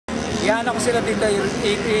Iano ko sila dito,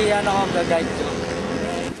 iano ko ang guide ko.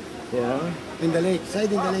 Yeah. In the lake,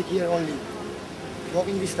 side in the lake here only.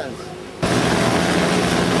 Walking distance.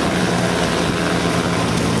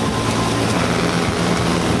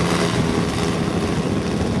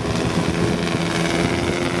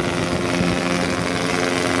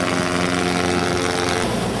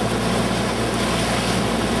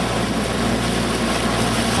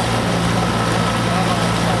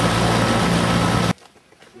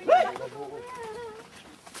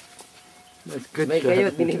 Good. May kayo,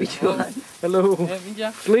 binibidyoan. Hello.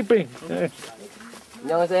 Sleeping.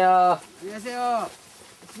 안녕하세요. 안녕하세요.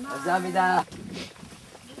 감사합니다.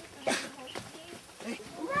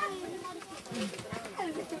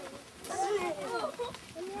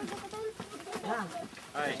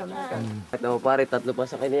 Ito pare, tatlo pa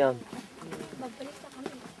sa kanya.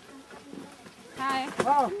 Hi.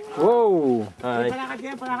 Whoa. Hi.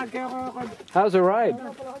 How's the ride?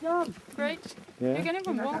 Great. Yeah. You can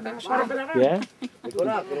even walk actually. Yeah.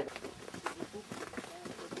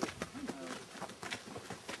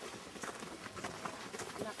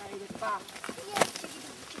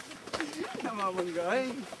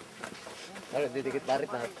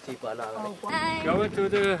 Go to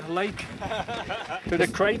the lake, to the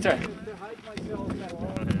crater.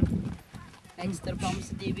 Extra from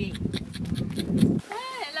TV.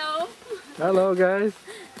 Hello. Hello, guys.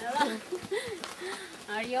 Hello.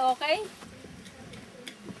 Are you okay?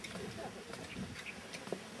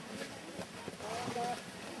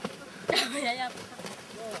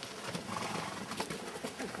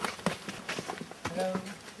 Hello.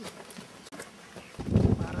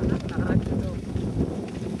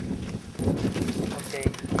 Okay.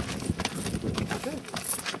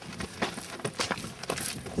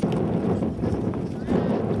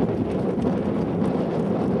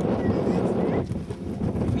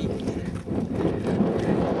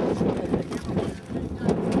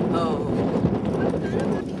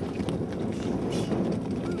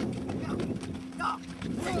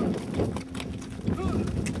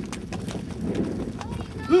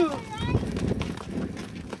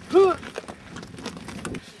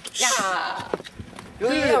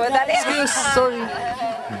 Sorry.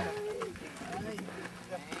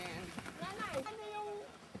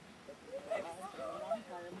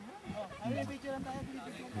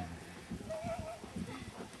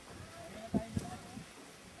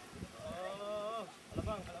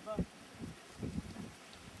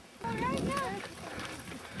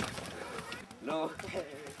 No.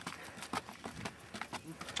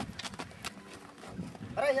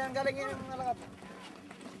 Aray, yan galing yung nalakad.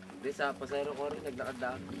 Hindi, sa pasayro ko rin,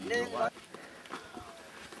 naglakad-lakad.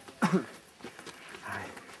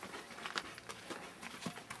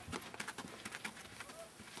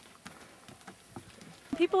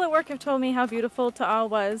 People at work have told me how beautiful Taal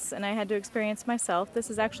was, and I had to experience myself.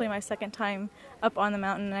 This is actually my second time up on the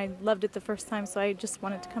mountain, and I loved it the first time, so I just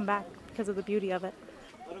wanted to come back because of the beauty of it.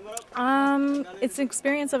 It's an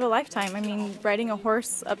experience of a lifetime. I mean, riding a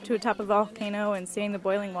horse up to the top of a volcano and seeing the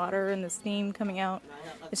boiling water and the steam coming out,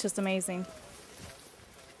 it's just amazing.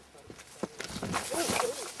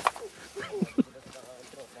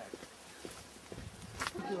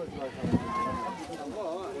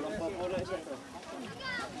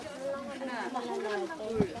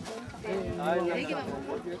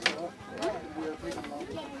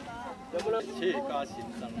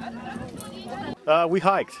 We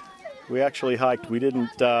hiked. We actually hiked. We didn't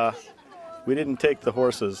take the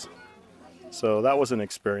horses, so that was an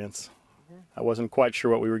experience. I wasn't quite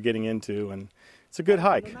sure what we were getting into, and it's a good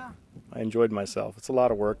hike. I enjoyed myself. It's a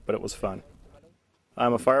lot of work, but it was fun.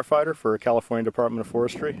 I'm a firefighter for California Department of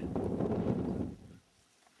Forestry.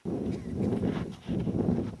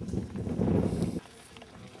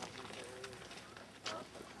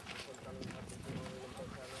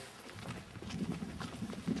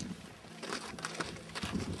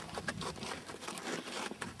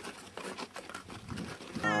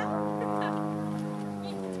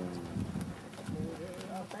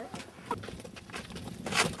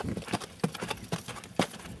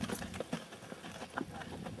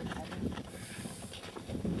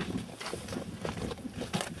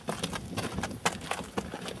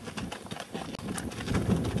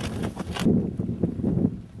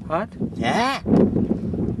 Hot? Yeah.